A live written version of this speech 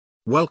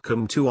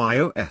Welcome to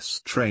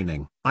iOS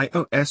Training,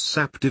 iOS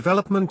App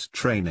Development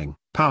Training,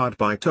 powered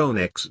by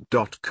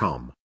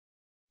Tonex.com.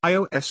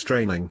 iOS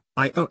Training,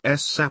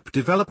 iOS App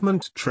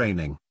Development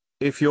Training.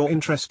 If you're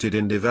interested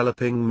in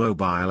developing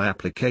mobile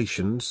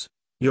applications,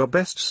 you're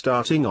best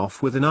starting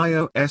off with an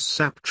iOS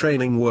App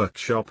Training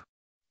workshop.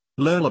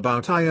 Learn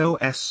about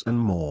iOS and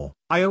more.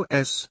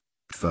 iOS,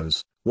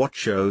 FOS,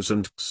 WatchOS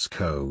and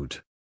Xcode.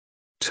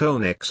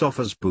 Tonex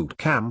offers boot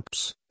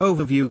camps,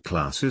 overview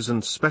classes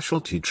and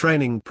specialty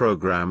training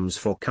programs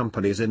for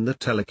companies in the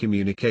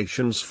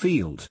telecommunications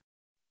field.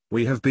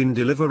 We have been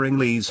delivering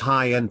these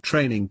high-end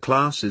training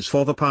classes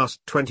for the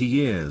past 20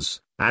 years,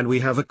 and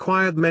we have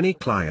acquired many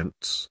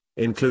clients,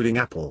 including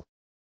Apple.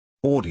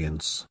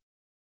 Audience.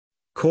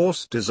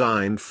 Course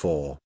designed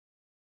for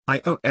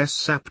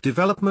iOS App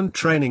Development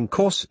Training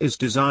course is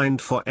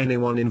designed for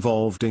anyone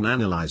involved in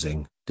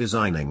analyzing,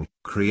 designing,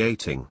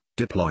 creating,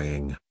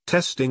 deploying,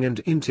 testing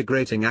and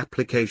integrating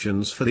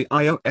applications for the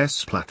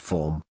iOS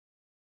platform.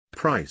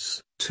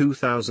 Price,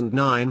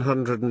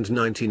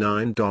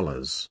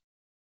 $2,999.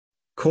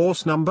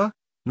 Course number,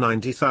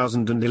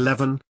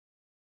 90,011.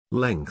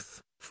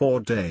 Length, 4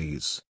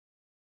 days.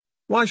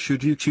 Why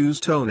should you choose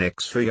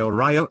Tonex for your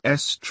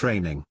iOS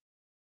training?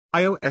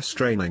 iOS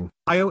Training,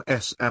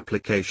 iOS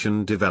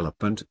Application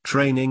Development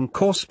Training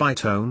course by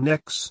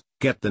Tonex.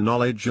 Get the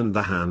knowledge and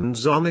the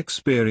hands-on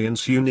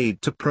experience you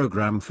need to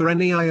program for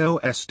any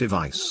iOS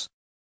device.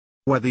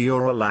 Whether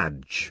you're a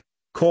large,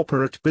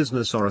 corporate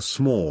business or a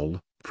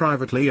small,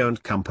 privately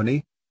owned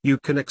company, you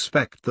can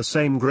expect the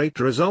same great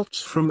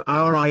results from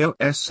our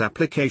iOS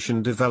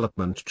application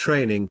development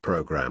training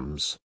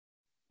programs.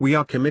 We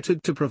are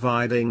committed to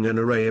providing an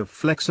array of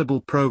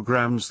flexible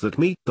programs that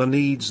meet the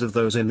needs of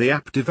those in the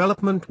app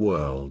development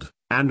world.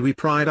 And we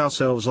pride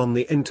ourselves on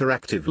the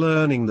interactive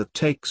learning that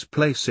takes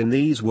place in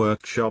these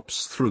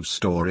workshops through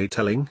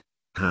storytelling,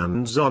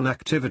 hands-on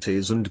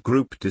activities and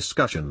group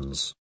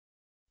discussions.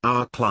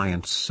 Our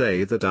clients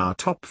say that our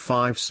top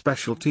 5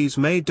 specialties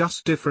made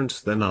us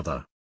different than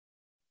other.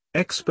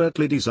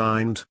 Expertly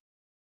designed.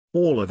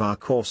 All of our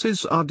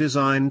courses are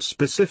designed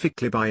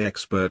specifically by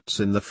experts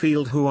in the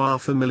field who are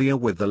familiar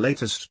with the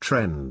latest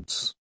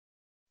trends.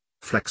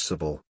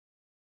 Flexible.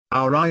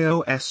 Our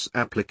iOS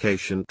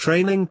application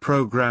training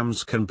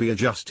programs can be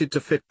adjusted to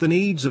fit the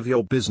needs of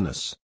your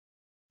business.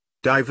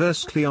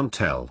 Diverse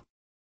clientele.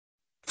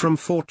 From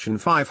Fortune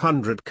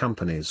 500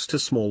 companies to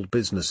small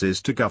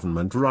businesses to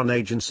government-run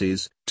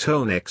agencies,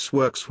 Tonex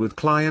works with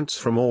clients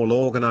from all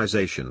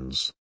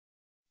organizations.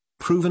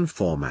 Proven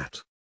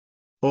format.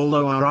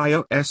 Although our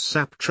iOS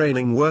app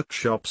training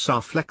workshops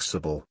are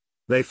flexible,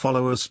 they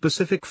follow a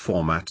specific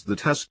format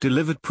that has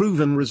delivered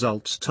proven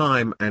results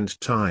time and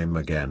time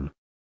again.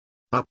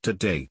 Up to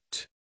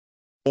date.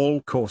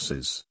 All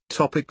courses,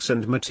 topics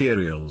and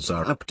materials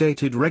are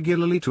updated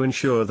regularly to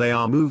ensure they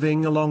are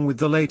moving along with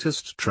the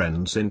latest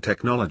trends in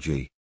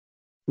technology.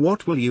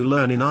 What will you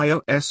learn in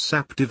iOS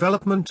app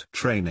development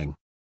training?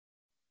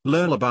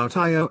 Learn about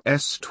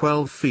iOS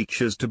 12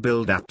 features to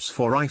build apps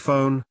for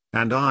iPhone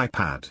and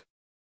iPad.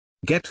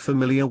 Get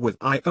familiar with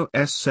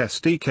iOS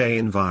SDK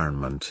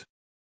environment.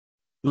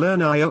 Learn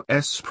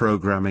iOS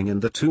programming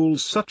and the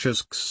tools such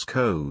as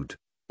Xcode.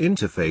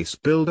 Interface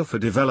builder for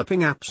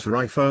developing apps for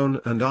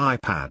iPhone and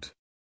iPad.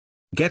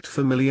 Get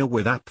familiar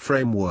with app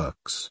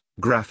frameworks,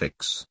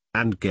 graphics,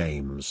 and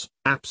games,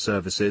 app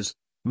services,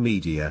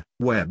 media,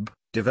 web,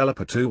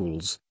 developer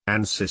tools,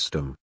 and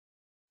system.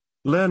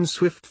 Learn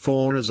Swift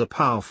 4 as a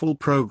powerful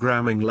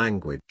programming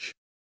language.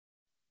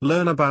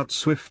 Learn about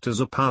Swift as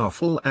a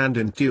powerful and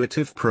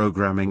intuitive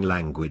programming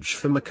language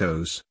for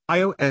macOS,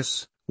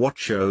 iOS,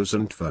 WatchOS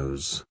and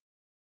FOS.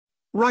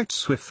 Write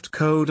Swift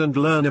code and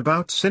learn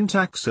about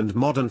syntax and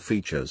modern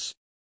features.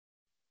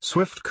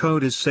 Swift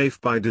code is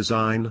safe by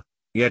design,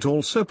 yet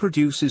also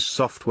produces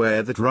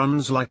software that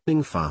runs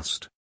lightning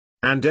fast.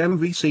 And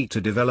MVC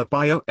to develop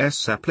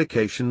iOS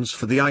applications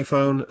for the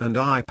iPhone and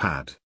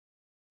iPad.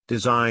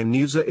 Design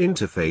user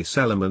interface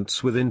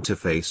elements with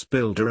Interface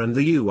Builder and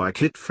the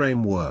UIKit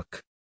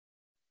framework.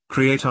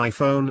 Create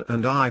iPhone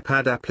and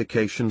iPad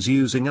applications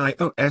using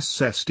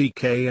iOS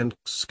SDK and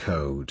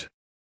Xcode.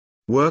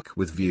 Work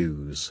with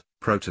views,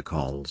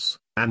 protocols,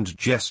 and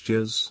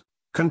gestures,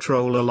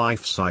 controller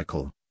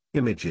lifecycle,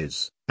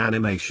 images,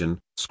 animation,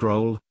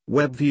 scroll,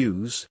 web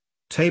views,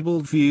 table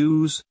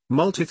views,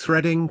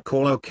 multi-threading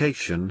core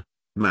location,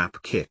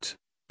 map kit,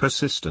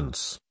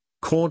 persistence,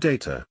 core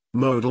data,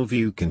 modal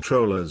view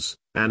controllers,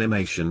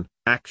 animation,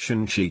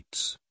 action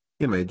sheets,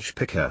 image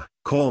picker,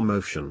 core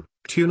motion,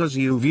 tuners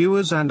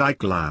viewers and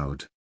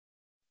iCloud.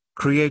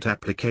 Create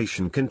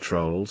application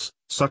controls,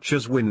 such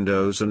as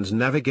windows and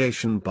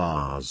navigation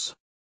bars.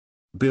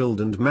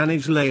 Build and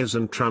manage layers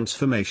and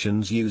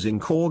transformations using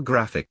core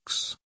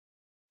graphics.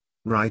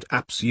 Write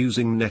apps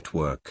using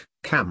network,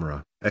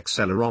 camera,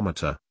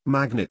 accelerometer,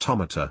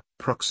 magnetometer,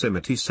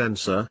 proximity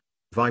sensor,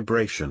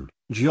 vibration,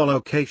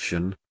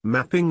 geolocation,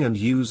 mapping and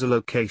user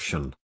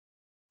location.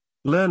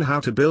 Learn how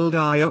to build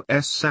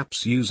iOS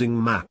apps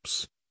using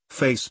Maps,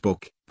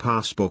 Facebook,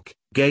 Passbook,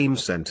 Game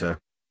Center,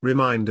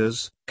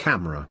 Reminders,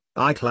 Camera,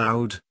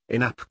 iCloud,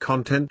 in-app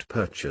content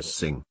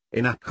purchasing,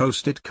 in-app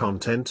hosted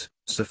content,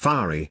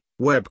 Safari,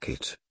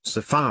 WebKit,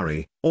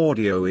 Safari,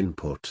 audio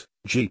input,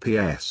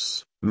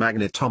 GPS,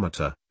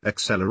 magnetometer,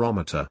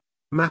 accelerometer,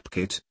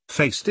 MapKit,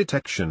 face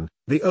detection,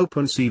 the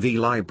OpenCV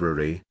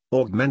library,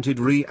 augmented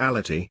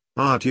reality,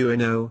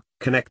 Arduino,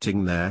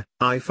 connecting their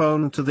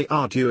iPhone to the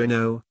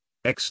Arduino,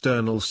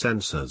 external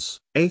sensors,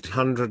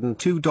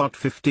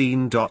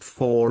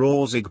 802.15.4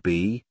 or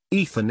Zigbee,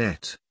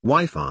 Ethernet,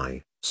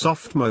 Wi-Fi,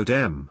 soft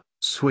modem,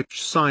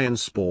 switch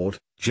science board,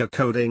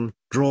 geocoding,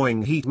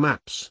 drawing heat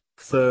maps,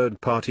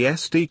 third-party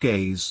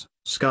SDKs,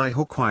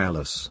 Skyhook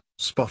Wireless,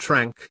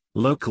 SpotRank,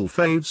 local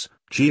faves,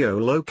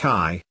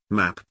 geoloci,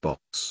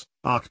 Mapbox,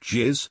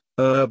 ArcGIS,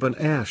 Urban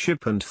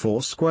Airship and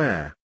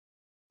Foursquare.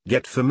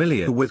 Get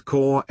familiar with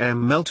Core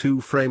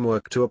ML2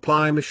 framework to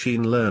apply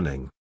machine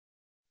learning.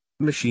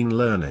 Machine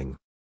learning.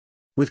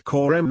 With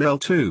Core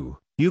ML2,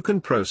 you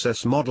can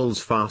process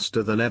models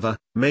faster than ever,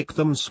 make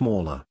them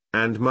smaller,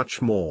 and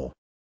much more.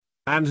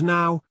 And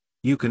now,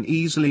 you can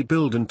easily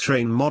build and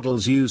train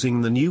models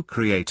using the new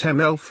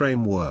CreateML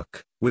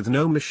framework, with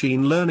no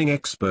machine learning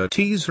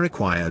expertise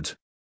required.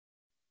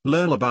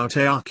 Learn about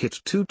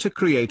ARKit 2 to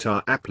create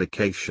our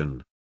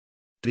application.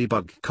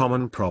 Debug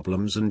common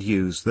problems and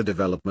use the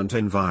development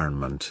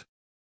environment.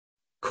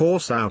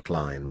 Course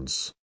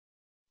outlines.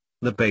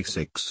 The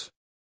basics.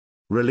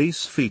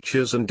 Release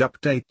features and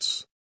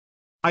updates.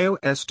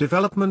 iOS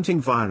development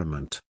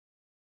environment.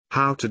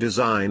 How to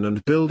design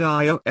and build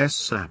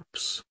iOS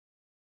apps.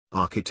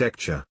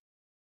 Architecture.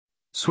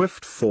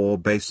 Swift 4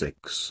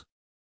 basics.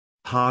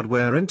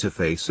 Hardware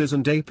interfaces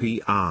and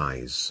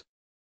APIs.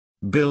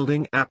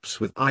 Building apps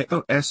with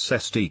iOS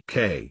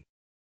SDK.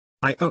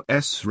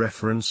 iOS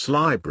reference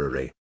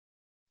library.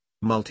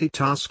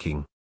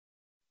 Multitasking.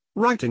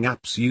 Writing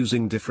apps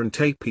using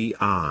different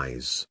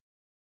APIs.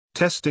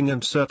 Testing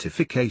and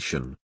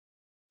certification.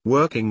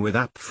 Working with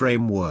app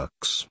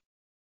frameworks.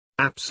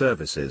 App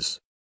services.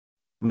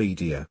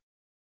 Media.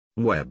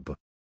 Web.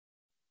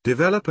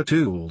 Developer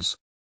tools.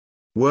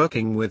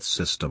 Working with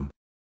system.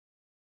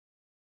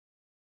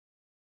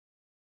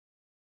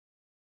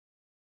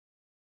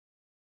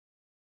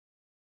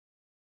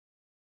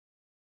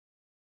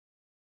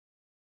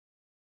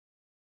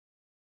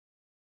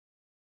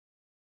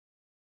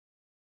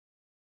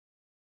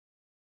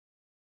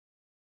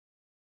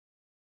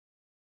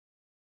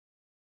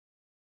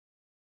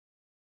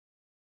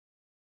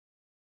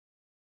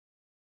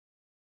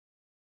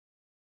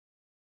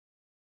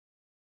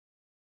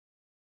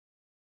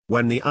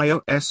 When the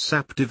iOS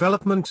app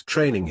development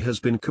training has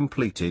been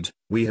completed,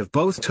 we have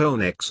both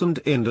Tonex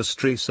and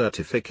industry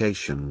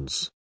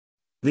certifications.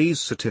 These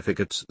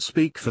certificates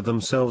speak for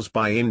themselves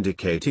by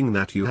indicating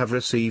that you have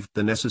received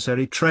the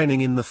necessary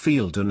training in the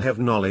field and have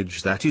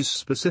knowledge that is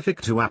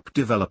specific to app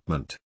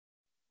development.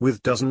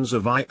 With dozens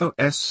of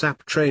iOS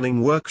app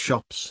training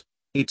workshops,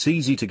 it's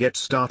easy to get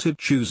started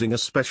choosing a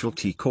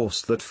specialty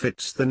course that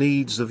fits the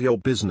needs of your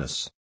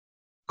business.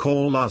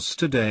 Call us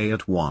today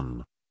at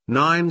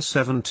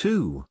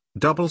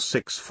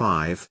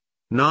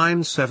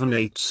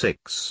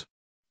 1-972-665-9786.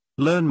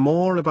 Learn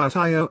more about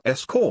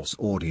iOS course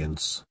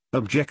audience,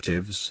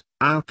 objectives,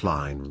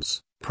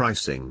 outlines,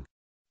 pricing.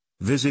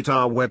 Visit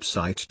our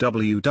website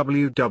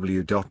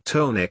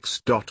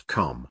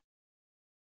www.tonex.com.